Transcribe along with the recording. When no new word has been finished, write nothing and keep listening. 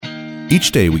Each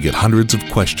day we get hundreds of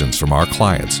questions from our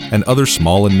clients and other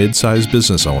small and mid-sized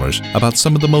business owners about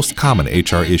some of the most common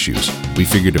HR issues. We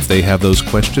figured if they have those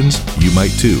questions, you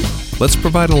might too. Let's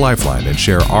provide a lifeline and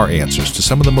share our answers to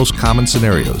some of the most common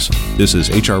scenarios. This is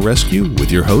HR Rescue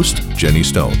with your host, Jenny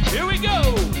Stone. Here we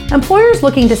go! Employers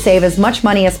looking to save as much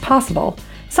money as possible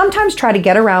sometimes try to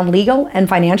get around legal and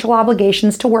financial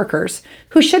obligations to workers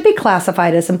who should be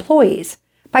classified as employees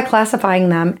by classifying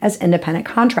them as independent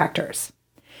contractors.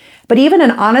 But even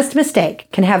an honest mistake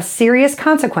can have serious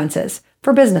consequences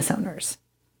for business owners.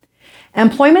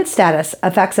 Employment status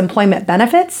affects employment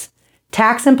benefits,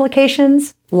 tax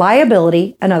implications,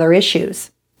 liability, and other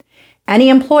issues. Any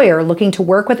employer looking to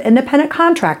work with independent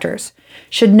contractors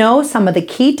should know some of the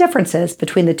key differences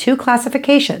between the two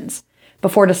classifications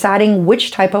before deciding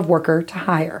which type of worker to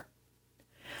hire.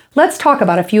 Let's talk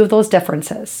about a few of those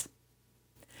differences.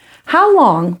 How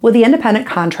long will the independent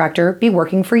contractor be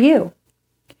working for you?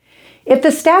 If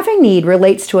the staffing need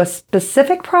relates to a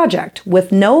specific project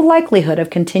with no likelihood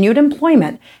of continued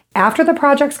employment after the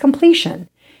project's completion,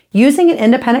 using an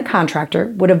independent contractor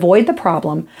would avoid the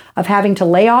problem of having to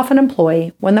lay off an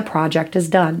employee when the project is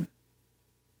done.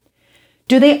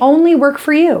 Do they only work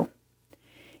for you?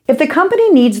 If the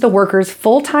company needs the worker's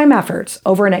full-time efforts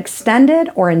over an extended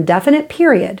or indefinite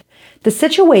period, the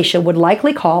situation would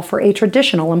likely call for a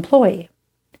traditional employee.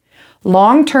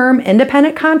 Long-term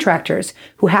independent contractors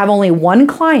who have only one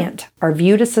client are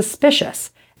viewed as suspicious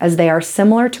as they are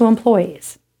similar to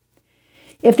employees.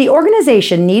 If the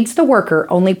organization needs the worker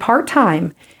only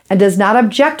part-time and does not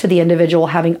object to the individual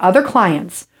having other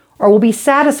clients or will be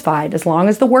satisfied as long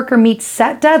as the worker meets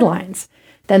set deadlines,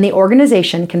 then the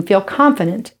organization can feel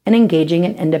confident in engaging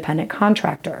an independent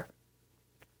contractor.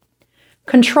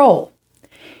 Control.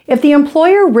 If the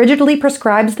employer rigidly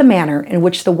prescribes the manner in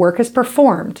which the work is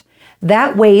performed,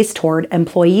 that weighs toward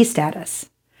employee status.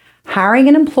 Hiring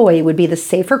an employee would be the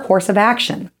safer course of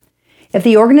action. If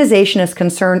the organization is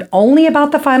concerned only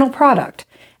about the final product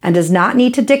and does not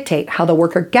need to dictate how the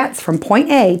worker gets from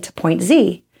point A to point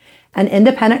Z, an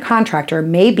independent contractor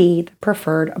may be the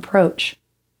preferred approach.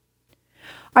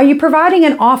 Are you providing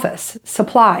an office,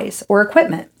 supplies, or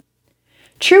equipment?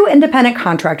 True independent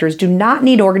contractors do not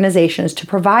need organizations to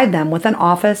provide them with an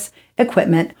office,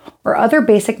 equipment, or other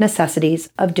basic necessities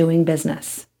of doing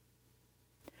business.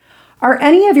 Are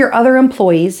any of your other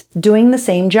employees doing the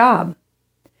same job?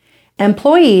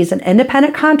 Employees and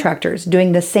independent contractors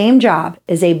doing the same job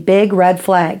is a big red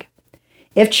flag.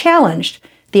 If challenged,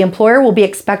 the employer will be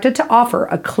expected to offer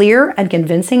a clear and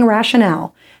convincing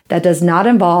rationale that does not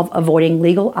involve avoiding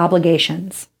legal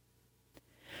obligations.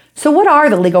 So what are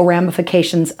the legal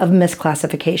ramifications of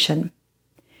misclassification?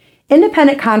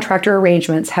 Independent contractor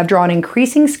arrangements have drawn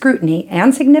increasing scrutiny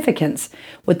and significance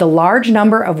with the large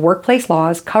number of workplace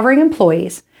laws covering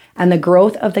employees and the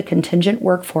growth of the contingent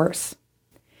workforce.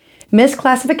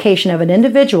 Misclassification of an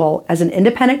individual as an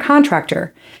independent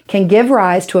contractor can give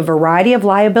rise to a variety of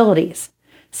liabilities,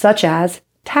 such as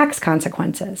tax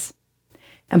consequences.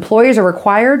 Employers are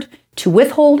required to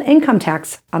withhold income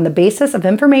tax on the basis of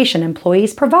information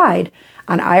employees provide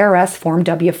on IRS Form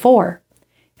W-4.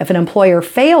 If an employer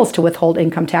fails to withhold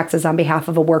income taxes on behalf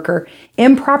of a worker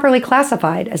improperly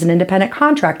classified as an independent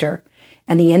contractor,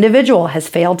 and the individual has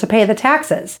failed to pay the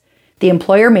taxes, the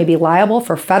employer may be liable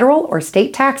for federal or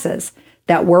state taxes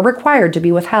that were required to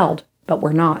be withheld, but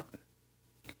were not.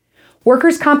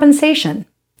 Workers' compensation.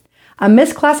 A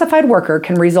misclassified worker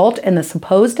can result in the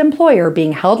supposed employer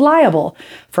being held liable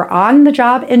for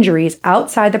on-the-job injuries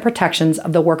outside the protections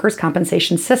of the workers'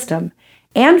 compensation system,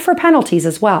 and for penalties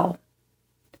as well.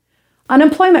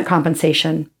 Unemployment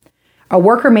compensation. A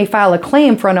worker may file a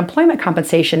claim for unemployment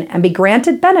compensation and be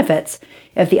granted benefits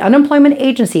if the unemployment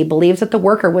agency believes that the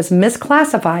worker was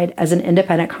misclassified as an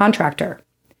independent contractor.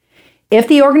 If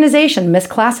the organization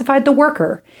misclassified the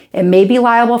worker, it may be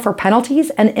liable for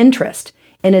penalties and interest,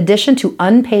 in addition to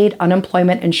unpaid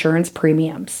unemployment insurance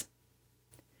premiums.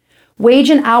 Wage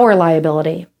and hour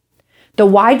liability. The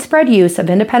widespread use of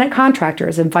independent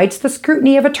contractors invites the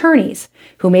scrutiny of attorneys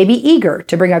who may be eager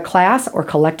to bring a class or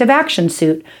collective action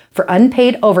suit for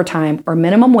unpaid overtime or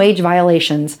minimum wage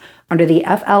violations under the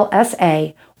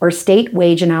FLSA or state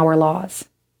wage and hour laws.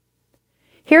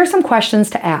 Here are some questions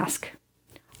to ask.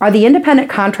 Are the independent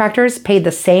contractors paid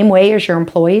the same way as your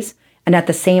employees and at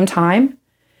the same time?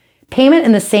 Payment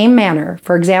in the same manner,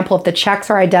 for example, if the checks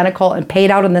are identical and paid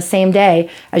out on the same day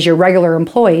as your regular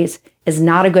employees, is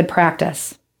not a good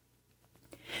practice.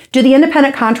 Do the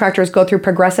independent contractors go through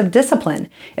progressive discipline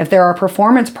if there are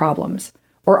performance problems,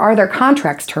 or are their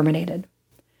contracts terminated?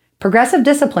 Progressive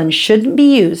discipline shouldn't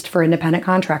be used for independent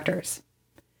contractors.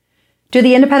 Do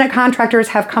the independent contractors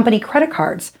have company credit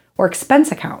cards or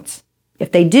expense accounts?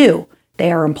 If they do,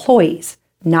 they are employees,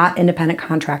 not independent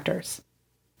contractors.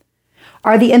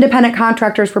 Are the independent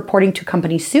contractors reporting to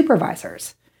company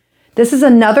supervisors? This is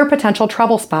another potential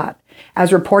trouble spot,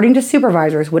 as reporting to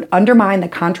supervisors would undermine the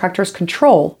contractor's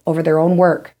control over their own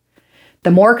work.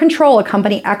 The more control a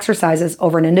company exercises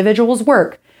over an individual's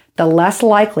work, the less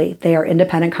likely they are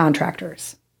independent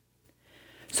contractors.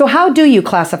 So how do you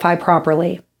classify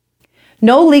properly?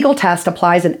 No legal test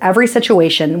applies in every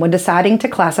situation when deciding to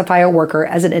classify a worker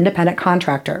as an independent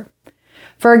contractor.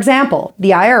 For example,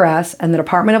 the IRS and the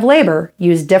Department of Labor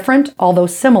use different, although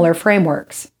similar,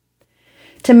 frameworks.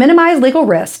 To minimize legal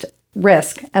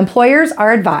risk, employers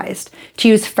are advised to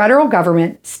use federal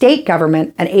government, state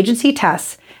government, and agency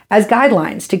tests as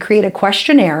guidelines to create a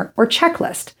questionnaire or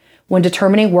checklist when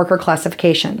determining worker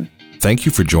classification. Thank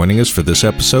you for joining us for this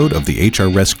episode of the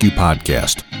HR Rescue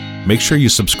Podcast. Make sure you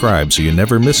subscribe so you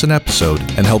never miss an episode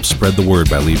and help spread the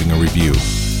word by leaving a review.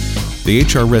 The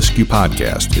HR Rescue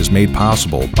Podcast is made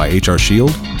possible by HR Shield,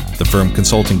 the Firm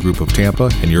Consulting Group of Tampa,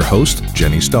 and your host,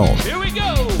 Jenny Stone. Here we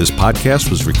go! This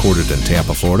podcast was recorded in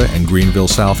Tampa, Florida and Greenville,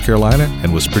 South Carolina,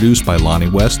 and was produced by Lonnie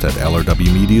West at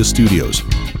LRW Media Studios.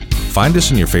 Find us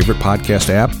in your favorite podcast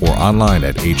app or online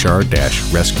at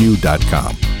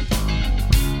hr-rescue.com.